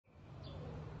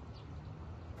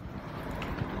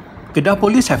Kedah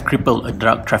police have crippled a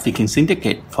drug trafficking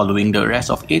syndicate following the arrest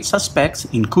of 8 suspects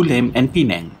in Kulim and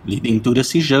Penang, leading to the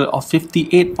seizure of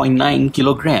 58.9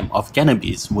 kg of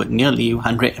cannabis worth nearly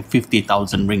 150,000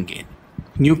 ringgit.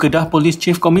 New Kedah Police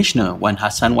Chief Commissioner Wan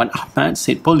Hassan Ahmad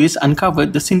said police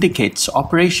uncovered the syndicate's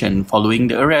operation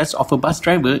following the arrest of a bus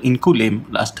driver in Kulim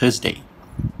last Thursday.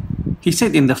 He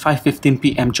said in the 5:15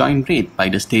 p.m. joint raid by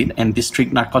the State and District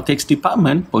Narcotics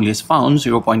Department, police found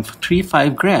 0.35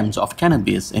 grams of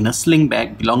cannabis in a sling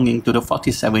bag belonging to the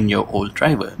 47-year-old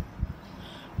driver.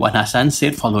 Wan Hassan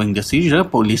said following the seizure,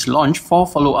 police launched 4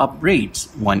 follow-up raids,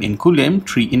 1 in Kulim,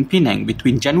 3 in Penang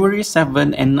between January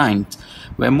 7 and 9th,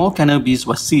 where more cannabis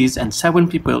was seized and 7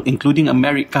 people, including a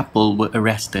married couple, were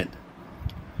arrested.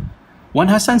 Wan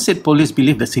Hassan said police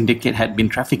believe the syndicate had been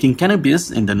trafficking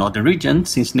cannabis in the northern region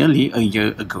since nearly a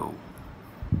year ago.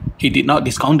 He did not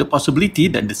discount the possibility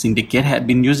that the syndicate had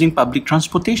been using public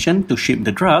transportation to ship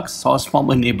the drugs sourced from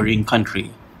a neighbouring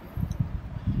country.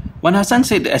 Wan Hassan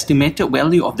said the estimated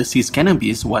value of the seized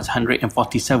cannabis was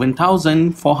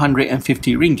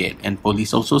 147,450 ringgit, and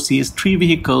police also seized 3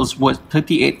 vehicles worth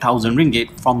 38,000 ringgit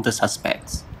from the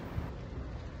suspects.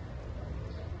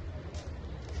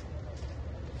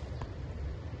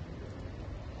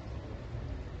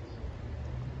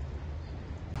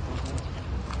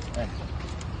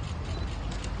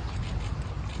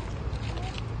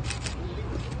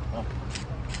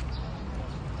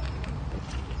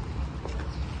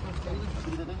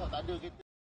 Kita tengok tak ada kereta.